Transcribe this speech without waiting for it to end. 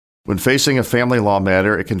When facing a family law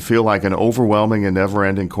matter, it can feel like an overwhelming and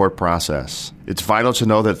never-ending court process. It's vital to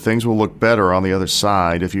know that things will look better on the other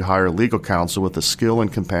side if you hire legal counsel with the skill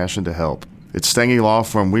and compassion to help. At Stengy Law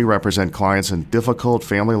Firm, we represent clients in difficult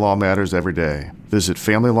family law matters every day. Visit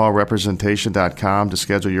FamilyLawRepresentation.com to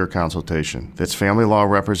schedule your consultation. That's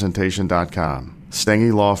FamilyLawRepresentation.com.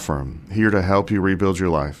 Stengy Law Firm, here to help you rebuild your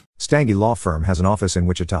life. Stengy Law Firm has an office in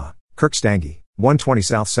Wichita. Kirk Stengy, 120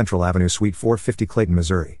 South Central Avenue, Suite 450, Clayton,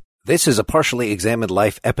 Missouri. This is a Partially Examined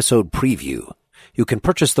Life episode preview. You can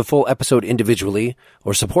purchase the full episode individually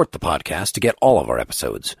or support the podcast to get all of our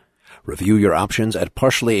episodes. Review your options at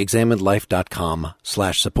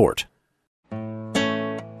partiallyexaminedlife.com/support.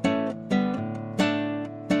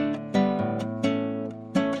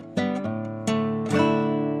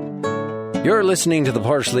 You're listening to The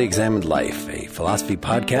Partially Examined Life, a philosophy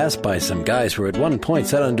podcast by some guys who at one point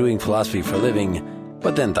set on doing philosophy for a living,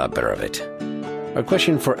 but then thought better of it. Our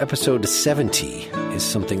question for episode 70 is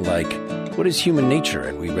something like, what is human nature?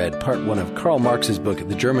 And we read part one of Karl Marx's book,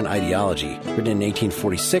 The German Ideology, written in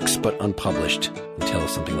 1846, but unpublished until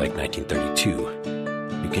something like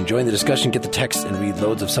 1932. You can join the discussion, get the text, and read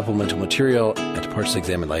loads of supplemental material at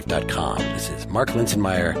partiallyexaminedlife.com. This is Mark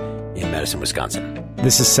Linsenmeyer in Madison, Wisconsin.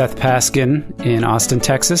 This is Seth Paskin in Austin,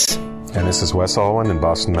 Texas. And this is Wes Alwyn in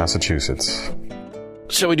Boston, Massachusetts.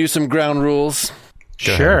 Shall we do some ground rules?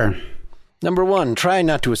 Sure. Number one, try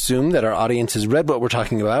not to assume that our audience has read what we're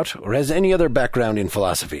talking about or has any other background in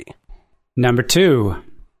philosophy. Number two,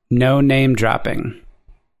 no name dropping.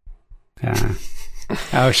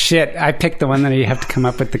 Oh, shit. I picked the one that you have to come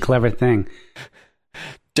up with the clever thing.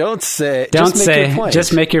 Don't say,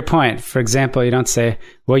 just make your point. For example, you don't say,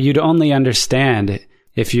 well, you'd only understand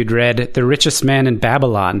if you'd read The Richest Man in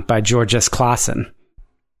Babylon by George S. Clason.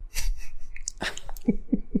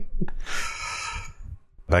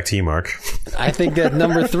 Back to you, Mark. I think that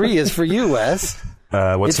number 3 is for you, Wes.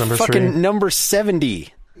 What's number 3? It's fucking number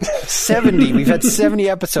 70. 70. We've had 70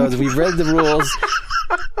 episodes. We've read the rules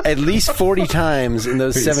at least 40 times in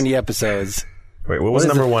those 70 episodes. Wait, what was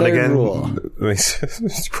number 1 again? Rule?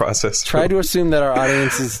 Process. Try to assume that our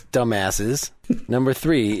audience is dumbasses. Number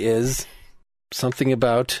 3 is something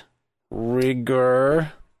about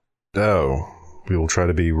rigor. Oh, we will try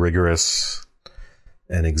to be rigorous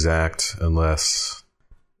and exact unless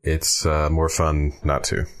it's more fun not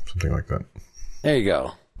to. Something like that. There you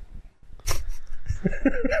go.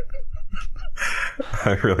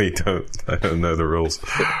 I don't know the rules.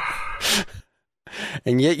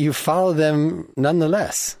 And yet you follow them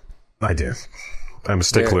nonetheless. I do. I'm a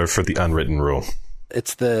stickler for the unwritten rule.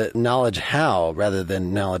 It's the knowledge how rather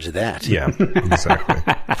than knowledge that. Yeah, exactly.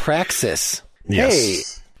 Praxis. Yes. Hey,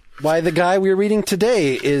 why the guy we're reading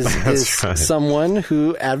today is right. Someone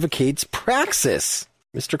who advocates praxis.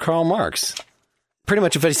 Mr. Karl Marx. Pretty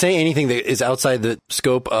much if I say anything that is outside the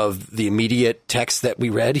scope of the immediate text that we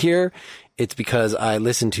read here, it's because I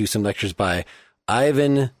listened to some lectures by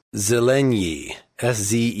Ivan Zelenyi,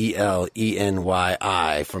 Zelenyi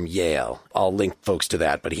from Yale. I'll link folks to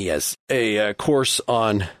that, but he has a course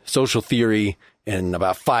on social theory and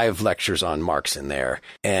about 5 lectures on Marx in there.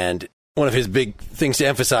 And one of his big things to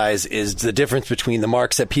emphasize is the difference between the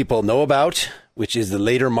Marx that people know about, which is the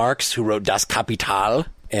later Marx who wrote Das Kapital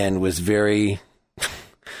and was very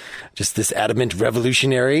just this adamant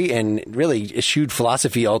revolutionary and really eschewed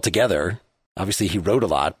philosophy altogether. Obviously, he wrote a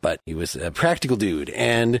lot, but he was a practical dude.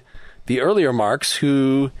 And the earlier Marx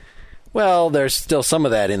who, well, there's still some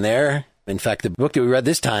of that in there. In fact, the book that we read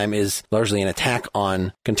this time is largely an attack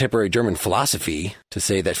on contemporary German philosophy to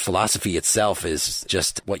say that philosophy itself is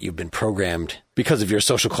just what you've been programmed because of your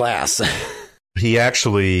social class. He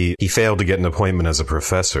failed to get an appointment as a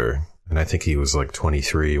professor. And I think he was like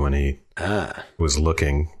 23 when he was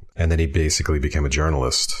looking. And then he basically became a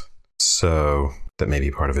journalist. So that may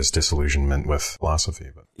be part of his disillusionment with philosophy.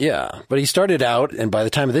 But. Yeah, but he started out, and by the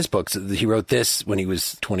time of this book, he wrote this when he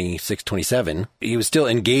was 26, 27. He was still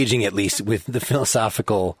engaging, at least, with the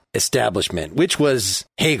philosophical establishment, which was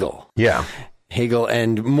Hegel. Yeah. Hegel,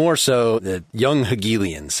 and more so the young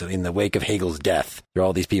Hegelians. So in the wake of Hegel's death, there are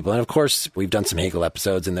all these people. And of course, we've done some Hegel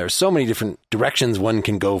episodes, and there are so many different directions one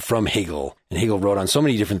can go from Hegel. And Hegel wrote on so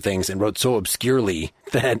many different things and wrote so obscurely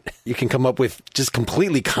that you can come up with just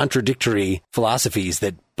completely contradictory philosophies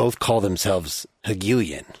that both call themselves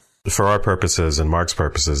Hegelian. For our purposes and Marx's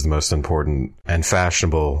purposes, the most important and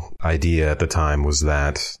fashionable idea at the time was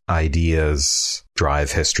that ideas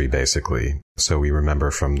drive history, basically. So we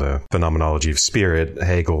remember from the phenomenology of spirit,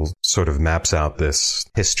 Hegel sort of maps out this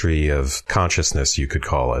history of consciousness, you could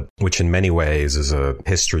call it, which in many ways is a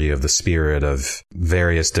history of the spirit of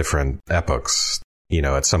various different epochs.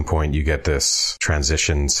 At some point you get this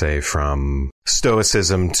transition, say, from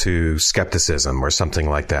Stoicism to skepticism or something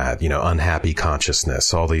like that, unhappy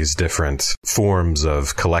consciousness, all these different forms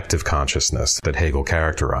of collective consciousness that Hegel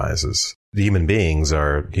characterizes. The human beings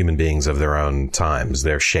are human beings of their own times.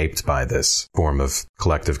 They're shaped by this form of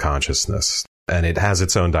collective consciousness. And it has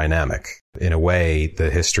its own dynamic. In a way, the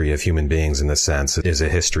history of human beings in this sense is a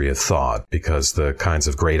history of thought, because the kinds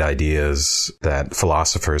of great ideas that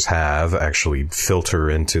philosophers have actually filter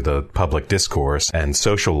into the public discourse and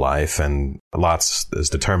social life, and lots is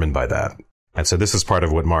determined by that. And so this is part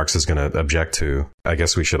of what Marx is going to object to. I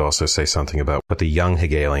guess we should also say something about what the young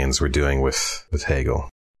Hegelians were doing with Hegel.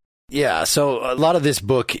 Yeah, so a lot of this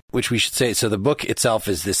book, which we should say, so the book itself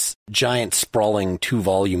is this giant, sprawling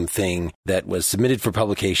 2-volume thing that was submitted for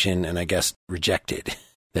publication and I guess rejected.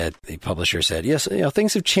 That the publisher said, yes,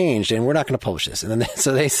 things have changed and we're not going to publish this. And then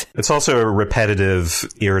it's also a repetitive,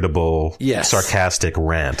 irritable, sarcastic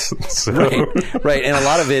rant. So. Right. And a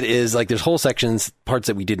lot of it is like there's whole sections, parts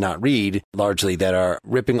that we did not read largely, that are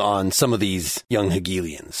ripping on some of these young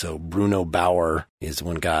Hegelians. So Bruno Bauer is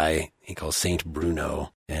one guy he calls Saint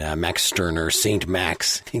Bruno, and Max Stirner, Saint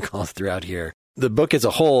Max, he calls throughout here. The book as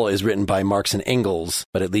a whole is written by Marx and Engels,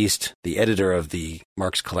 but at least the editor of the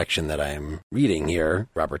Marx collection that I'm reading here,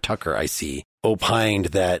 Robert Tucker, I see, opined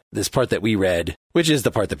that this part that we read, which is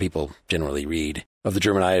the part that people generally read of the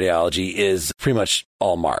German ideology, is pretty much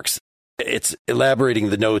all Marx. It's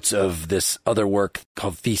elaborating the notes of this other work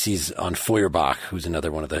called Theses on Feuerbach, who's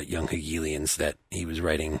another one of the young Hegelians that he was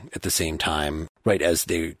writing at the same time, right as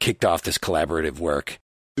they kicked off this collaborative work.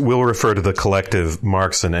 We'll refer to the collective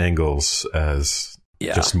Marx and Engels as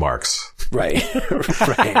just Marx. Right.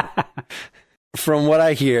 Right. From what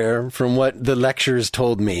I hear, from what the lectures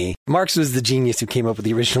told me, Marx was the genius who came up with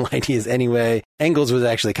the original ideas anyway. Engels was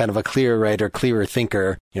actually kind of a clearer writer, clearer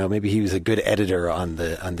thinker. Maybe he was a good editor on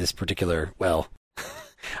this particular,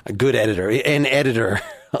 a good editor, an editor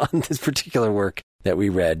on this particular work that we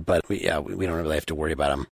read. But we don't really have to worry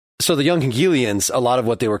about him. So the young Hegelians, a lot of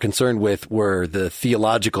what they were concerned with were the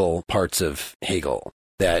theological parts of Hegel.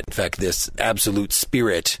 That, in fact, this absolute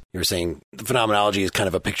spirit, you're saying the phenomenology is kind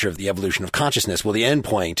of a picture of the evolution of consciousness. Well, the end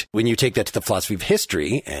point, when you take that to the philosophy of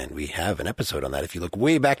history, and we have an episode on that, if you look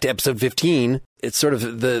way back to episode 15, it's sort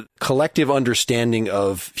of the collective understanding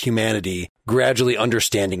of humanity gradually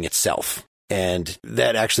understanding itself. And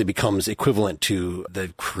that actually becomes equivalent to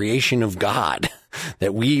the creation of God,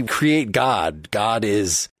 that we create God. God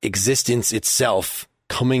is existence itself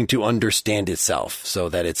coming to understand itself, so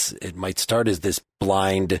that it might start as this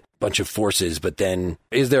blind bunch of forces, but then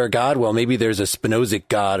is there a God? Well, maybe there's a Spinozic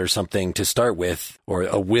God or something to start with, or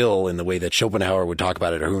a will in the way that Schopenhauer would talk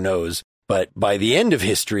about it, or who knows. But by the end of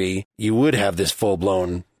history, you would have this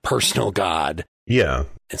full-blown personal God. Yeah.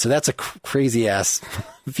 And so that's a crazy ass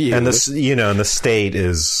view. And this, and the state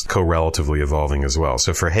is co-relatively evolving as well.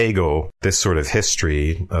 So for Hegel, this sort of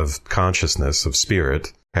history of consciousness, of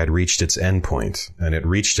spirit, had reached its endpoint, and it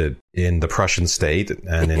reached it in the Prussian state,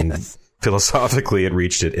 and philosophically it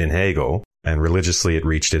reached it in Hegel, and religiously it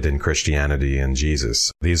reached it in Christianity and Jesus.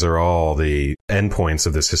 These are all the endpoints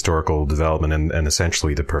of this historical development and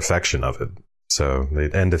essentially the perfection of it. So the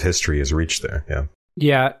end of history is reached there. Yeah.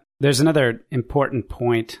 Yeah. There's another important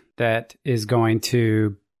point that is going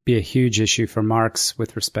to be a huge issue for Marx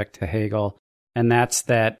with respect to Hegel, and that's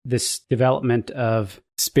that this development of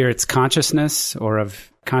spirit's consciousness, or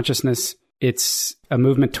of consciousness, it's a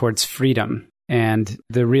movement towards freedom and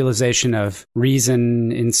the realization of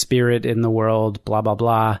reason in spirit in the world, blah, blah,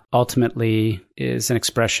 blah, ultimately is an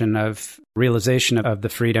expression of realization of the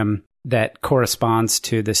freedom that corresponds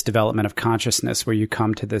to this development of consciousness, where you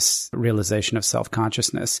come to this realization of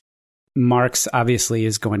self-consciousness. Marx obviously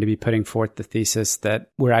is going to be putting forth the thesis that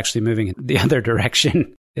we're actually moving in the other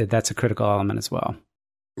direction. That's a critical element as well.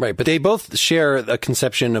 Right, but they both share a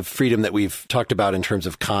conception of freedom that we've talked about in terms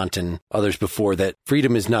of Kant and others before, that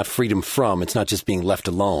freedom is not freedom from, it's not just being left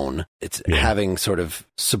alone. It's having sort of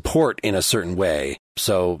support in a certain way.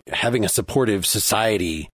 So having a supportive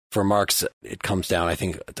society, for Marx, it comes down, I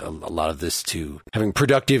think, a lot of this to having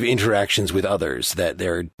productive interactions with others, that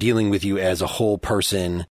they're dealing with you as a whole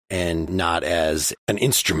person and not as an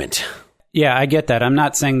instrument. Yeah, I get that. I'm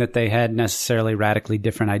not saying that they had necessarily radically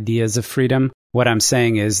different ideas of freedom. What I'm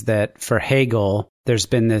saying is that for Hegel, there's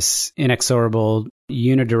been this inexorable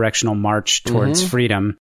unidirectional march towards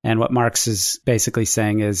freedom. And what Marx is basically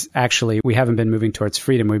saying is, actually, we haven't been moving towards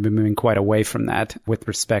freedom. We've been moving quite away from that with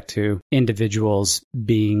respect to individuals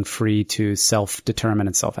being free to self-determine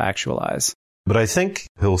and self-actualize. But I think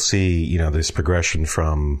he'll see, this progression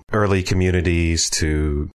from early communities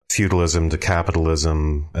to feudalism to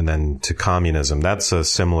capitalism and then to communism. That's a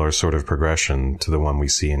similar sort of progression to the one we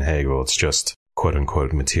see in Hegel. It's just quote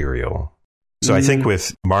unquote material. So I think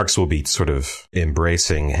with Marx will be sort of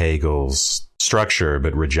embracing Hegel's structure,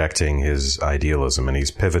 but rejecting his idealism. And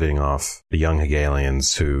he's pivoting off the young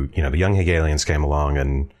Hegelians who, the young Hegelians came along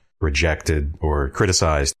and rejected or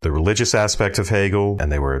criticized the religious aspect of Hegel.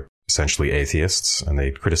 And they were essentially atheists, and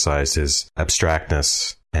they criticized his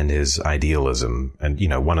abstractness and his idealism. And,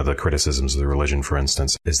 one of the criticisms of the religion, for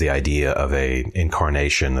instance, is the idea of a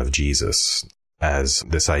incarnation of Jesus, as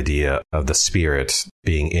this idea of the spirit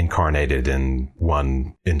being incarnated in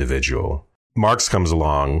one individual. Marx comes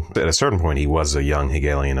along. At a certain point, he was a young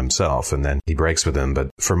Hegelian himself, and then he breaks with him. But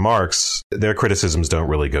for Marx, their criticisms don't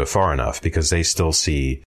really go far enough because they still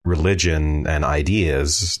see religion and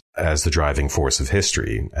ideas as the driving force of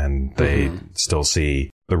history. And they still see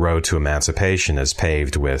the road to emancipation as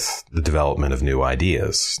paved with the development of new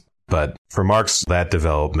ideas. But for Marx, that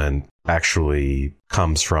development actually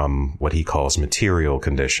comes from what he calls material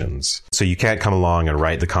conditions. So you can't come along and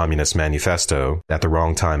write the Communist Manifesto at the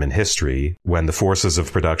wrong time in history when the forces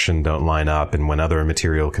of production don't line up and when other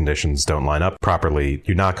material conditions don't line up properly.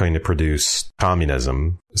 You're not going to produce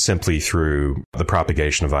communism simply through the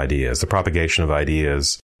propagation of ideas. The propagation of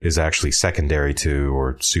ideas is actually secondary to,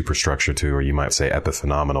 or superstructure to, or you might say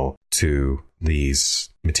epiphenomenal to these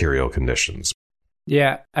material conditions.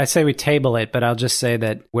 Yeah, I say we table it, but I'll just say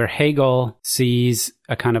that where Hegel sees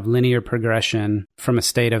a kind of linear progression from a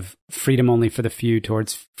state of freedom only for the few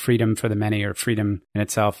towards freedom for the many, or freedom in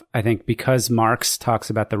itself, I think because Marx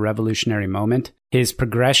talks about the revolutionary moment, his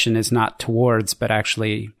progression is not towards, but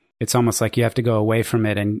actually it's almost like you have to go away from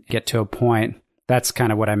it and get to a point. That's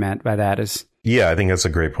kind of what I meant by that is. Yeah, I think that's a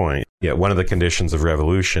great point. Yeah, one of the conditions of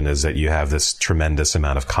revolution is that you have this tremendous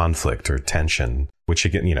amount of conflict or tension, which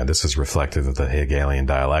again, this is reflective of the Hegelian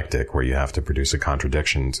dialectic where you have to produce a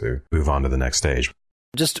contradiction to move on to the next stage.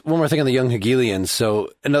 Just one more thing on the young Hegelians. So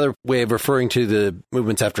another way of referring to the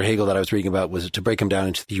movements after Hegel that I was reading about was to break them down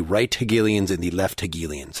into the right Hegelians and the left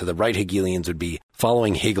Hegelians. So the right Hegelians would be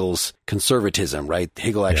following Hegel's conservatism, right?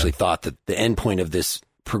 Hegel actually thought that the end point of this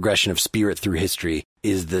progression of spirit through history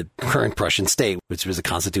is the current Prussian state, which was a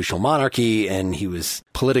constitutional monarchy, and he was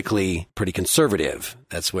politically pretty conservative.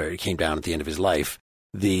 That's where it came down at the end of his life.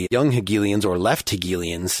 The young Hegelians or left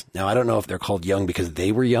Hegelians, now I don't know if they're called young because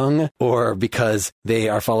they were young or because they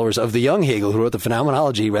are followers of the young Hegel who wrote the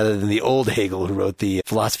Phenomenology rather than the old Hegel who wrote the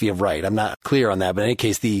Philosophy of Right. I'm not clear on that, but in any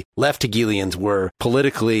case, the left Hegelians were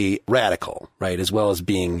politically radical, right, as well as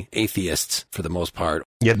being atheists for the most part.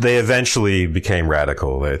 Yet they eventually became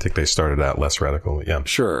radical. I think they started out less radical. Yeah.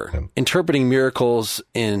 Sure. Yeah. Interpreting miracles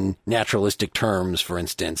in naturalistic terms, for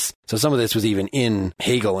instance. So some of this was even in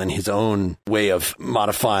Hegel and his own way of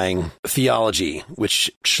modifying theology,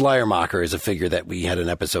 which Schleiermacher is a figure that we had an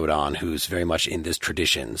episode on who's very much in this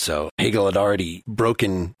tradition. So Hegel had already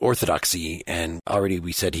broken orthodoxy and already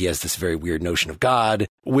we said he has this very weird notion of God.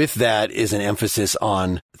 With that is an emphasis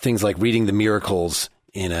on things like reading the miracles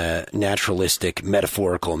in a naturalistic,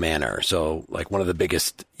 metaphorical manner. So, like, one of the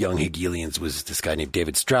biggest young Hegelians was this guy named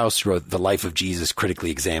David Strauss, who wrote The Life of Jesus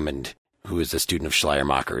Critically Examined, who is a student of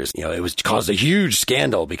Schleiermacher's. It was caused a huge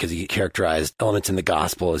scandal because he characterized elements in the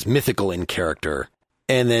gospel as mythical in character.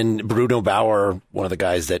 And then Bruno Bauer, one of the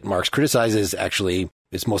guys that Marx criticizes, actually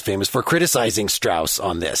is most famous for criticizing Strauss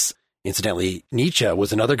on this. Incidentally, Nietzsche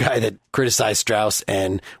was another guy that criticized Strauss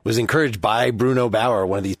and was encouraged by Bruno Bauer,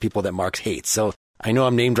 one of these people that Marx hates. So I know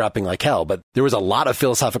I'm name dropping like hell, but there was a lot of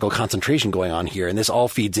philosophical concentration going on here. And this all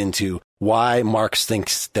feeds into why Marx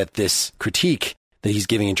thinks that this critique that he's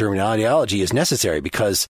giving in German ideology is necessary,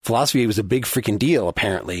 because philosophy was a big freaking deal,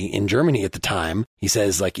 apparently, in Germany at the time. He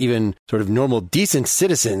says, like, even sort of normal, decent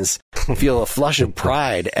citizens feel a flush of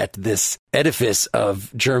pride at this edifice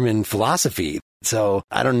of German philosophy. So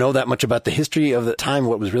I don't know that much about the history of the time,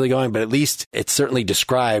 what was really going on, but at least it's certainly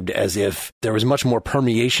described as if there was much more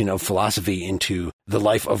permeation of philosophy into the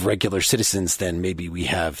life of regular citizens than maybe we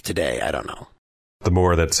have today. I don't know. The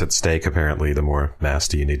more that's at stake, apparently, the more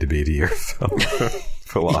nasty you need to be to your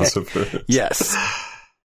philosophers. Yes.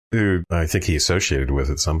 Who I think he associated with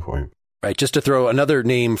at some point. Right. Just to throw another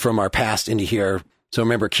name from our past into here. So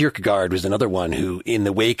remember, Kierkegaard was another one who, in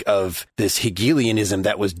the wake of this Hegelianism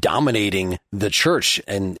that was dominating the church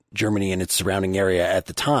in Germany and its surrounding area at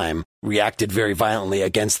the time, reacted very violently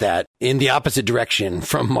against that in the opposite direction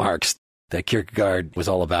from Marx. That Kierkegaard was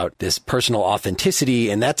all about this personal authenticity.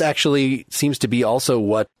 And that actually seems to be also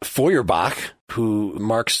what Feuerbach, who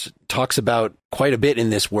Marx talks about quite a bit in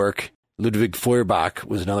this work, Ludwig Feuerbach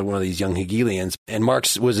was another one of these young Hegelians, and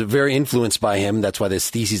Marx was very influenced by him. That's why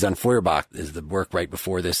this thesis on Feuerbach is the work right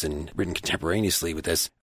before this and written contemporaneously with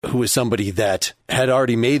this, who was somebody that had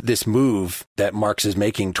already made this move that Marx is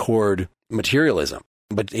making toward materialism.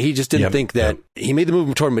 But he just didn't think that he made the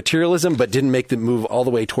move toward materialism, but didn't make the move all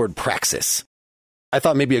the way toward praxis. I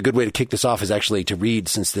thought maybe a good way to kick this off is actually to read,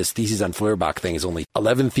 since this thesis on Feuerbach thing is only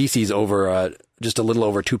 11 theses over just a little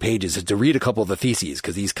over 2 pages, is to read a couple of the theses,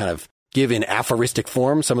 because these kind of give in aphoristic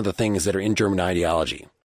form some of the things that are in German ideology.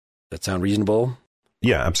 That sound reasonable?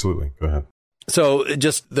 Yeah, absolutely. Go ahead. So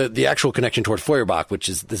just the actual connection toward Feuerbach,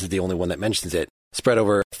 this is the only one that mentions it, spread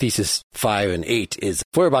over thesis 5 and 8, is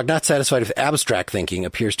Feuerbach, not satisfied with abstract thinking,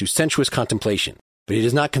 appears to sensuous contemplation, but he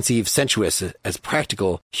does not conceive sensuous as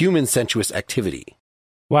practical human sensuous activity.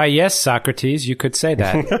 Why, yes, Socrates, you could say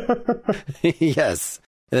that. Yes.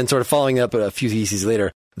 And then sort of following up a few theses later,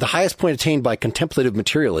 the highest point attained by contemplative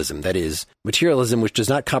materialism, that is, materialism which does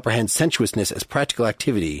not comprehend sensuousness as practical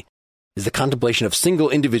activity, is the contemplation of single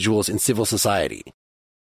individuals in civil society.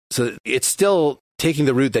 So it's still taking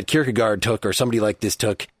the route that Kierkegaard took, or somebody like this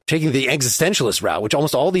took, taking the existentialist route, which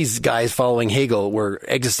almost all these guys following Hegel were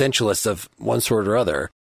existentialists of one sort or other.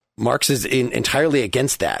 Marx is entirely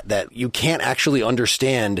against that you can't actually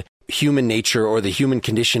understand human nature or the human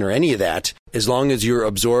condition or any of that as long as you're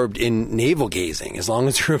absorbed in navel gazing, as long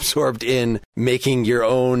as you're absorbed in making your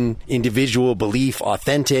own individual belief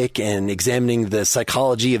authentic and examining the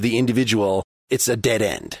psychology of the individual. It's a dead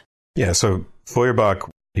end. Yeah, so Feuerbach,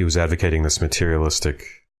 he was advocating this materialistic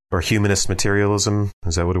or humanist materialism.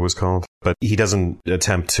 Is that what it was called? But he doesn't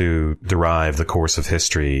attempt to derive the course of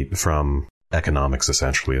history from economics,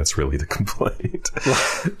 essentially. That's really the complaint.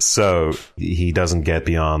 So he doesn't get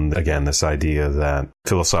beyond, again, this idea that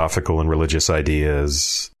philosophical and religious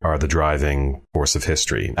ideas are the driving force of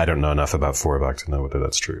history. I don't know enough about Feuerbach to know whether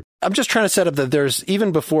that's true. I'm just trying to set up that there's,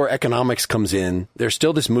 even before economics comes in, there's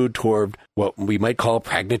still this mood toward what we might call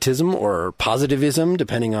pragmatism or positivism,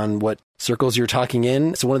 depending on what circles you're talking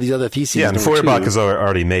in. So one of these other theses. Yeah, and Feuerbach has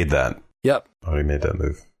already made that. Yep. Already made that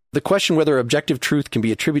move. The question whether objective truth can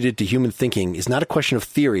be attributed to human thinking is not a question of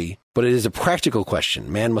theory, but it is a practical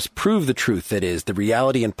question. Man must prove the truth, that is, the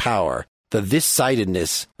reality and power, the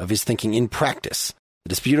this-sidedness of his thinking in practice. The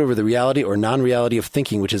dispute over the reality or non-reality of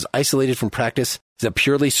thinking, which is isolated from practice, is a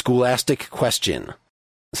purely scholastic question.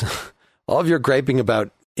 All of your griping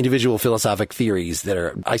about individual philosophic theories that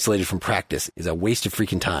are isolated from practice is a waste of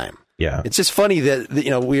freaking time. Yeah. It's just funny that,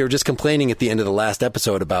 we were just complaining at the end of the last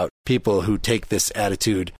episode about people who take this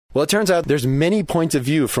attitude. Well, it turns out there's many points of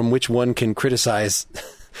view from which one can criticize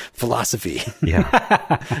philosophy.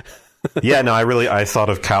 Yeah. Yeah, no, I thought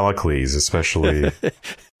of Callicles, especially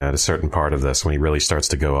at a certain part of this when he really starts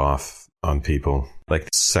to go off on people. Like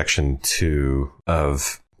section 2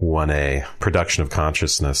 of 1A, production of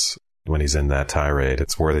consciousness. When he's in that tirade,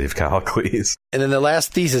 it's worthy of Callicles. And then the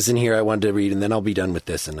last thesis in here I wanted to read, and then I'll be done with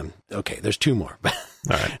this. And there's 2 more.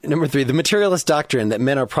 All right. Number 3, the materialist doctrine that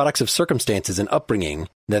men are products of circumstances and upbringing,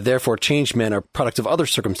 that therefore changed men are products of other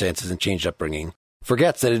circumstances and changed upbringing,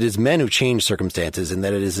 forgets that it is men who change circumstances and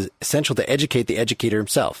that it is essential to educate the educator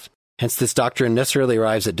himself. Hence, this doctrine necessarily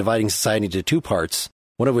arrives at dividing society into 2 parts,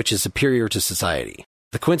 one of which is superior to society.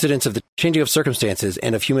 The coincidence of the changing of circumstances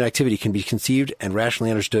and of human activity can be conceived and rationally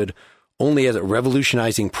understood only as a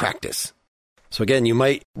revolutionizing practice. So again, you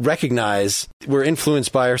might recognize we're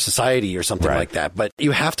influenced by our society or something like that, but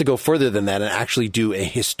you have to go further than that and actually do a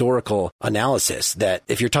historical analysis that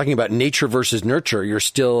if you're talking about nature versus nurture, you're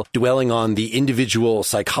still dwelling on the individual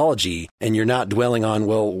psychology and you're not dwelling on,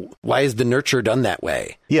 well, why is the nurture done that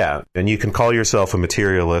way? Yeah, and you can call yourself a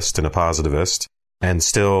materialist and a positivist and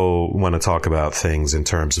still want to talk about things in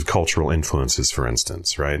terms of cultural influences, for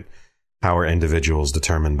instance, right? How are individuals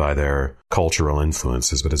determined by their cultural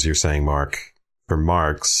influences? But as you're saying, Mark, for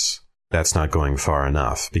Marx, that's not going far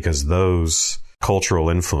enough because those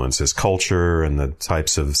cultural influences, culture and the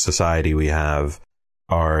types of society we have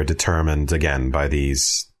are determined, again, by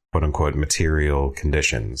these quote-unquote material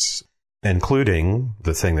conditions, including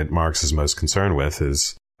the thing that Marx is most concerned with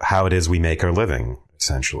is how it is we make our living,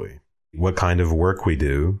 essentially. What kind of work we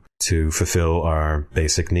do to fulfill our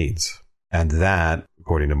basic needs. And that,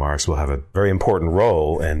 according to Marx, will have a very important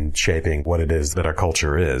role in shaping what it is that our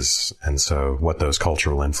culture is. And so what those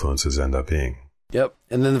cultural influences end up being. Yep.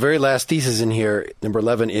 And then the very last thesis in here, number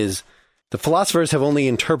 11, is the philosophers have only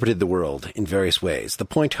interpreted the world in various ways. The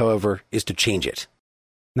point, however, is to change it.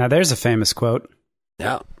 Now, there's a famous quote.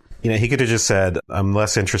 Yeah. He could have just said, I'm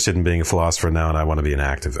less interested in being a philosopher now and I want to be an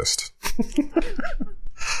activist.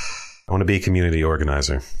 I want to be a community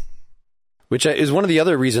organizer. Which is one of the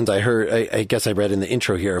other reasons I heard, I guess I read in the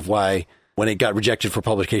intro here, of why when it got rejected for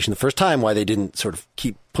publication the first time, why they didn't sort of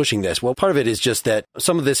keep pushing this. Well, part of it is just that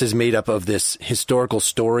some of this is made up of this historical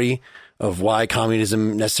story of why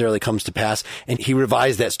communism necessarily comes to pass. And he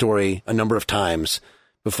revised that story a number of times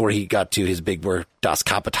before he got to his big work, Das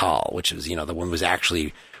Kapital, which was, the one was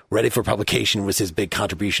actually ready for publication, was his big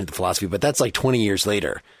contribution to philosophy. But that's like 20 years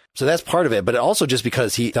later. So that's part of it. But also just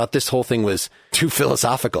because he thought this whole thing was too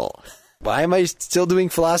philosophical. Why am I still doing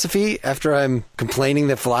philosophy after I'm complaining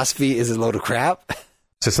that philosophy is a load of crap?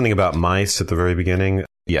 So something about mice at the very beginning.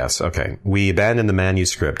 Yes, okay. We abandoned the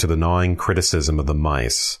manuscript to the gnawing criticism of the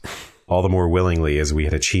mice, all the more willingly as we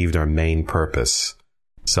had achieved our main purpose,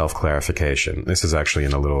 self-clarification. This is actually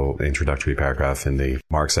in a little introductory paragraph in the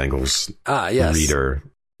Marx Engels reader.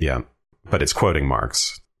 Yeah, but it's quoting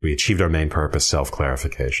Marx. We achieved our main purpose,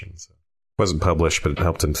 self-clarification. So it wasn't published, but it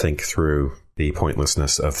helped him think through the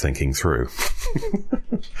pointlessness of thinking through.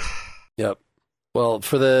 Yep. Well,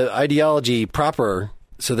 for the ideology proper,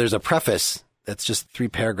 so there's a preface that's just 3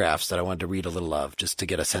 paragraphs that I wanted to read a little of, just to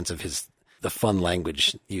get a sense of the fun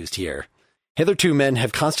language used here. Hitherto men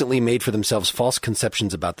have constantly made for themselves false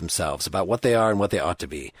conceptions about themselves, about what they are and what they ought to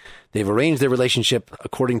be. They've arranged their relationship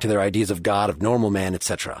according to their ideas of God, of normal man,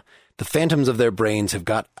 etc. The phantoms of their brains have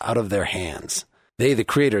got out of their hands. They, the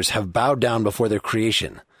creators, have bowed down before their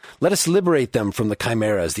creation. Let us liberate them from the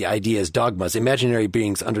chimeras, the ideas, dogmas, imaginary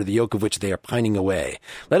beings under the yoke of which they are pining away.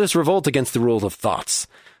 Let us revolt against the rule of thoughts.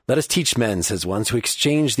 Let us teach men, says one, to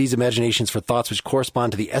exchange these imaginations for thoughts which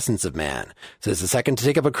correspond to the essence of man. Says the second, to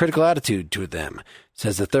take up a critical attitude to them.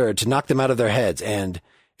 Says the third, to knock them out of their heads, and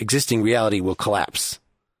existing reality will collapse.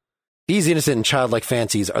 These innocent and childlike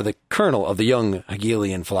fancies are the kernel of the young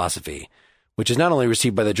Hegelian philosophy, which is not only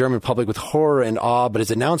received by the German public with horror and awe, but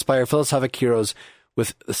is announced by our philosophic heroes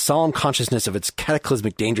with the solemn consciousness of its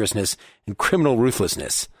cataclysmic dangerousness and criminal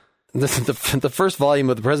ruthlessness. The first volume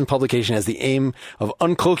of the present publication has the aim of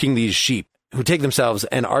uncloaking these sheep, who take themselves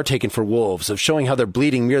and are taken for wolves, of showing how their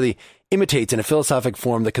bleating merely imitates in a philosophic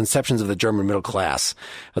form the conceptions of the German middle class.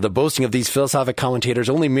 The boasting of these philosophic commentators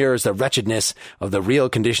only mirrors the wretchedness of the real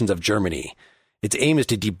conditions of Germany. Its aim is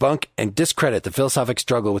to debunk and discredit the philosophic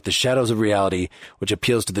struggle with the shadows of reality, which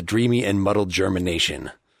appeals to the dreamy and muddled German nation.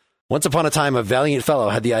 Once upon a time, a valiant fellow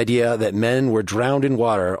had the idea that men were drowned in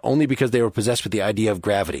water only because they were possessed with the idea of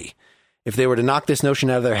gravity. If they were to knock this notion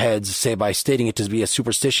out of their heads, say by stating it to be a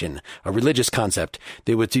superstition, a religious concept,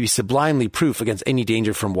 they would be sublimely proof against any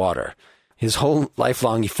danger from water. His whole life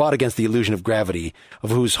long he fought against the illusion of gravity, of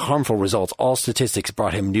whose harmful results all statistics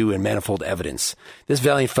brought him new and manifold evidence. This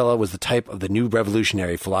valiant fellow was the type of the new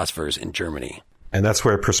revolutionary philosophers in Germany. And that's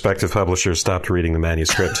where prospective publishers stopped reading the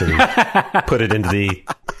manuscript and put it into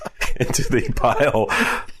the pile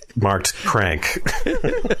marked crank.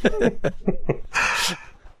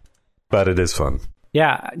 But it is fun.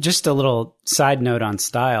 Yeah, just a little side note on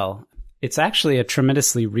style. It's actually a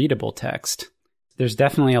tremendously readable text. There's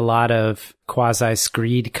definitely a lot of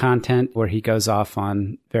quasi-screed content where he goes off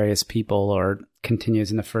on various people or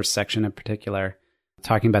continues in the first section in particular,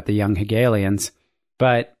 talking about the young Hegelians.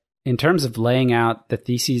 But in terms of laying out the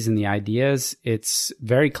theses and the ideas, it's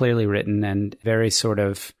very clearly written and very sort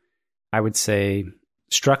of, I would say,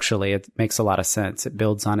 structurally, it makes a lot of sense. It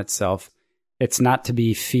builds on itself. It's not to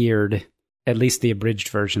be feared, at least the abridged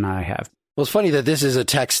version I have. Well, it's funny that this is a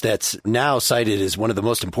text that's now cited as one of the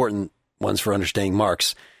most important ones for understanding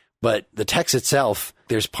Marx. But the text itself,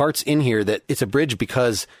 there's parts in here that it's abridged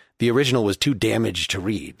because the original was too damaged to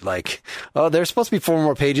read. Like, oh, there's supposed to be 4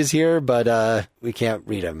 more pages here, but we can't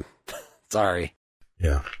read them. Sorry.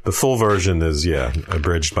 Yeah. The full version is,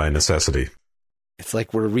 abridged by necessity. It's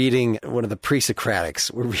like we're reading one of the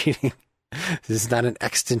pre-Socratics. We're reading, this is not an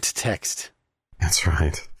extant text. That's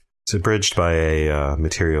right. It's abridged by a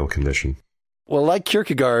material condition. Well, like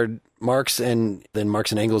Kierkegaard, Marx and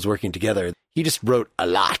Engels working together, he just wrote a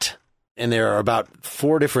lot. And there are about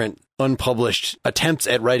 4 different unpublished attempts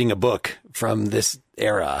at writing a book from this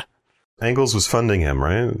era. Engels was funding him,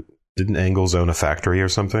 right? Didn't Engels own a factory or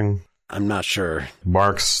something? I'm not sure.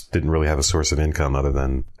 Marx didn't really have a source of income other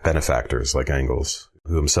than benefactors like Engels,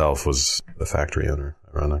 who himself was a factory owner,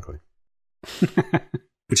 ironically.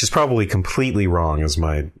 Which is probably completely wrong, as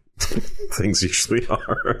my things usually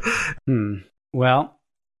are. Well,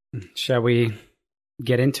 shall we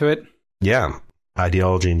get into it? Yeah.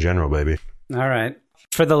 Ideology in general, baby. All right.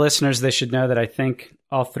 For the listeners, they should know that I think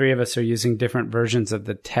all 3 of us are using different versions of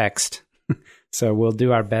the text. So we'll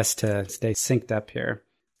do our best to stay synced up here.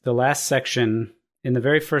 The last section, in the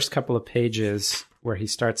very first couple of pages, where he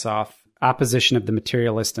starts off, opposition of the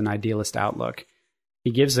materialist and idealist outlook, he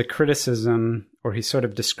gives a criticism, or he sort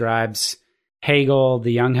of describes Hegel,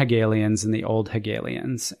 the young Hegelians, and the old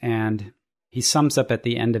Hegelians. And he sums up at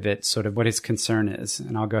the end of it sort of what his concern is,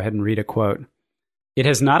 and I'll go ahead and read a quote. It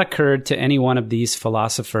has not occurred to any one of these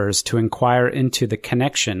philosophers to inquire into the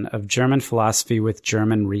connection of German philosophy with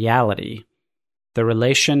German reality, the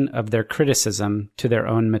relation of their criticism to their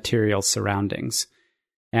own material surroundings.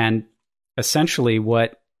 And essentially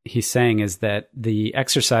what he's saying is that the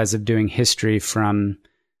exercise of doing history from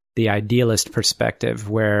the idealist perspective,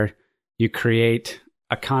 where you create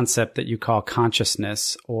a concept that you call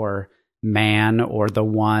consciousness or man or the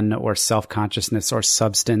one or self-consciousness or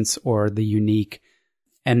substance or the unique,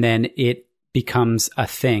 and then it becomes a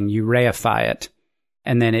thing. You reify it,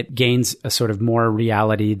 and then it gains a sort of more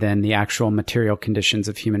reality than the actual material conditions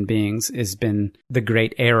of human beings, has been the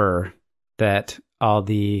great error that all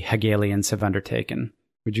the Hegelians have undertaken.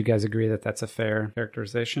 Would you guys agree that that's a fair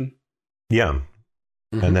characterization? Yeah.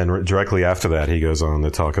 Mm-hmm. And then directly after that, he goes on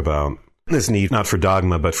to talk about this need not for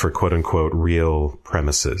dogma, but for quote-unquote real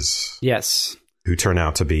premises. Yes. Who turn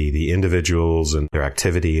out to be the individuals and their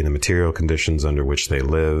activity and the material conditions under which they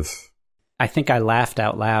live. I think I laughed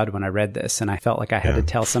out loud when I read this, and I felt like I had to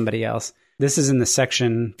tell somebody else. This is in the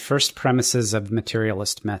section, First Premises of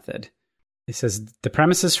Materialist Method. It says, the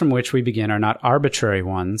premises from which we begin are not arbitrary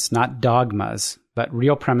ones, not dogmas, but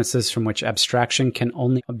real premises from which abstraction can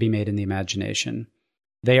only be made in the imagination.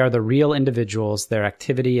 They are the real individuals, their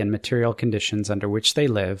activity and material conditions under which they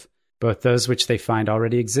live, both those which they find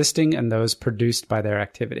already existing and those produced by their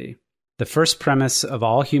activity. The first premise of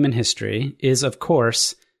all human history is, of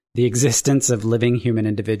course, the existence of living human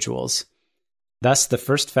individuals. Thus, the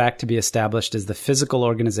first fact to be established is the physical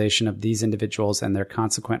organization of these individuals and their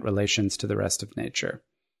consequent relations to the rest of nature.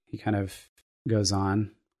 He kind of goes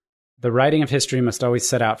on. The writing of history must always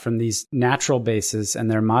set out from these natural bases and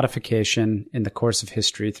their modification in the course of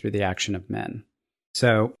history through the action of men.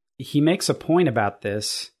 So he makes a point about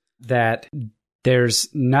this, that there's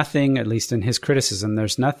nothing, at least in his criticism,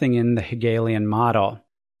 there's nothing in the Hegelian model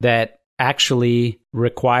that actually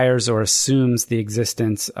requires or assumes the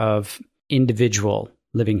existence of individual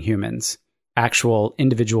living humans, actual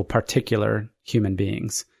individual particular human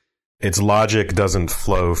beings. Its logic doesn't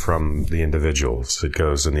flow from the individuals. It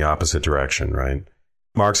goes in the opposite direction, right?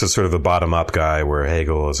 Marx is sort of a bottom-up guy, where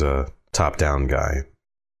Hegel is a top-down guy.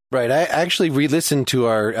 Right. I actually re-listened to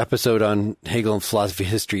our episode on Hegel and philosophy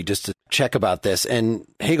history just to check about this. And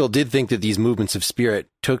Hegel did think that these movements of spirit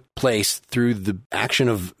took place through the action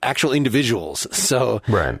of actual individuals. So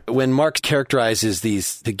when Marx characterizes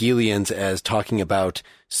these Hegelians as talking about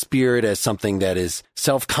spirit as something that is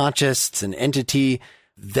self-conscious, it's an entity,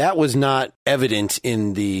 that was not evident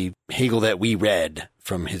in the Hegel that we read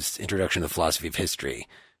from his introduction to the philosophy of history.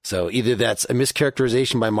 So either that's a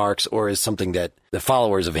mischaracterization by Marx or is something that the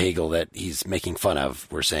followers of Hegel that he's making fun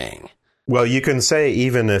of were saying. Well, you can say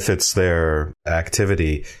even if it's their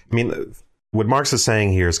activity. I mean, what Marx is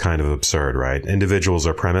saying here is kind of absurd, right? Individuals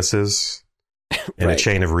are premises in a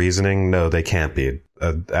chain of reasoning. No, they can't be.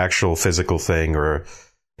 An actual physical thing or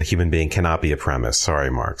a human being cannot be a premise. Sorry,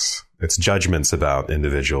 Marx. It's judgments about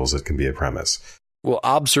individuals that can be a premise. Well,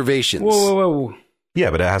 observations. Whoa. Yeah,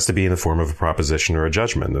 but it has to be in the form of a proposition or a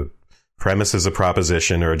judgment. The premise is a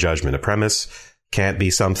proposition or a judgment. A premise can't be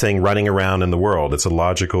something running around in the world. It's a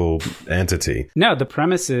logical entity. No, the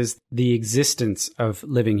premise is the existence of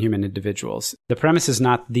living human individuals. The premise is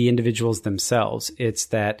not the individuals themselves. It's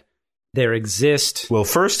that there exist. Well,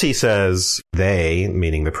 first he says they,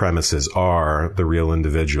 meaning the premises, are the real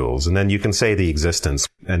individuals. And then you can say the existence.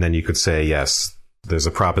 And then you could say, yes, there's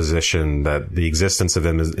a proposition that the existence of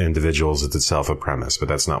individuals is itself a premise, but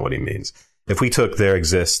that's not what he means. If we took there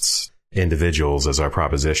exists individuals as our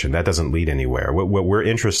proposition, that doesn't lead anywhere. What we're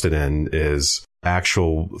interested in is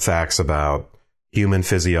actual facts about human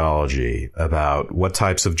physiology, about what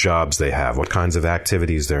types of jobs they have, what kinds of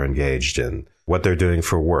activities they're engaged in, what they're doing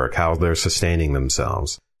for work, how they're sustaining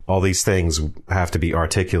themselves. All these things have to be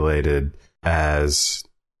articulated as,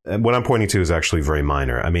 what I'm pointing to is actually very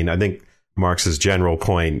minor. I mean, I think Marx's general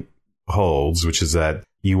point holds, which is that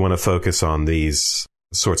you want to focus on these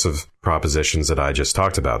sorts of propositions that I just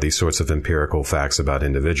talked about, these sorts of empirical facts about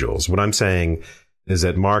individuals. What I'm saying is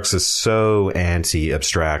that Marx is so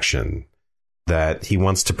anti-abstraction that he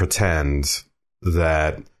wants to pretend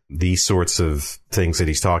that these sorts of things that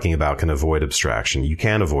he's talking about can avoid abstraction. You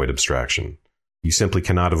can't avoid abstraction. You simply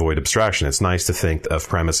cannot avoid abstraction. It's nice to think of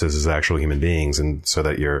premises as actual human beings, and so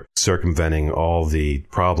that you're circumventing all the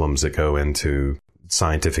problems that go into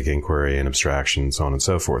scientific inquiry and abstraction and so on and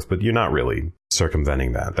so forth. But you're not really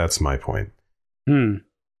circumventing that. That's my point.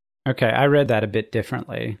 Okay, I read that a bit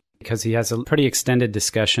differently, because he has a pretty extended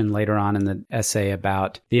discussion later on in the essay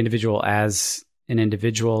about the individual as an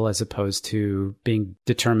individual as opposed to being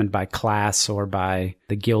determined by class or by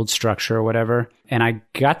the guild structure or whatever. And I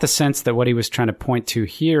got the sense that what he was trying to point to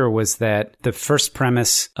here was that the first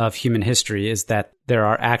premise of human history is that there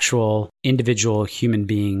are actual individual human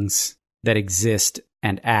beings that exist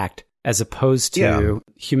and act, as opposed to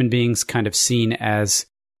human beings kind of seen as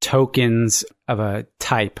tokens of a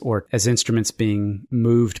type or as instruments being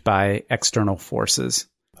moved by external forces.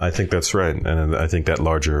 I think that's right. And I think that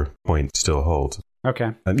larger point still holds.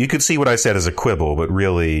 Okay. You could see what I said as a quibble, but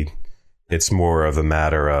really it's more of a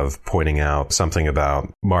matter of pointing out something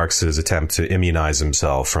about Marx's attempt to immunize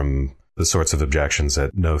himself from the sorts of objections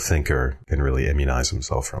that no thinker can really immunize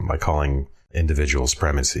himself from by calling individuals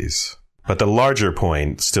premises. But the larger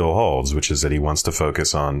point still holds, which is that he wants to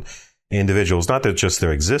focus on individuals, not just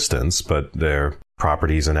their existence, but their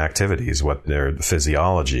properties and activities, what their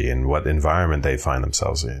physiology and what environment they find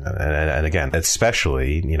themselves in. And again,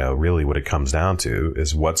 especially, really what it comes down to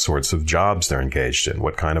is what sorts of jobs they're engaged in,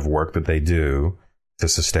 what kind of work that they do to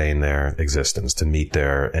sustain their existence, to meet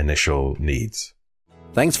their initial needs.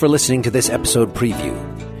 Thanks for listening to this episode preview.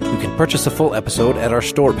 You can purchase a full episode at our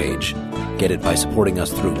store page, get it by supporting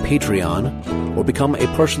us through Patreon, or become a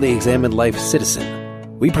Partially Examined Life citizen.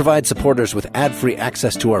 We provide supporters with ad-free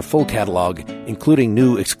access to our full catalog, including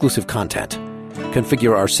new exclusive content.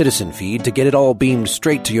 Configure our citizen feed to get it all beamed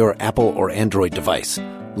straight to your Apple or Android device.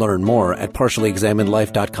 Learn more at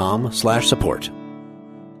partiallyexaminedlife.com/support.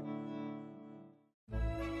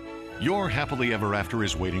 Your happily ever after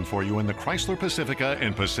is waiting for you in the Chrysler Pacifica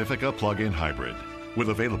and Pacifica Plug-in Hybrid. With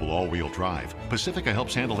available all-wheel drive, Pacifica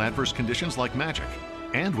helps handle adverse conditions like magic.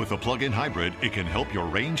 And with the plug-in hybrid, it can help your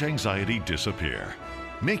range anxiety disappear.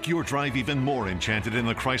 Make your drive even more enchanted in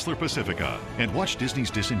the Chrysler Pacifica. And watch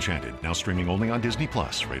Disney's Disenchanted, now streaming only on Disney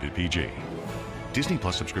Plus, rated PG. Disney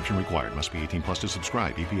Plus subscription required. Must be 18 plus to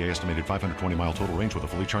subscribe. EPA estimated 520-mile total range with a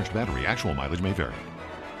fully charged battery. Actual mileage may vary.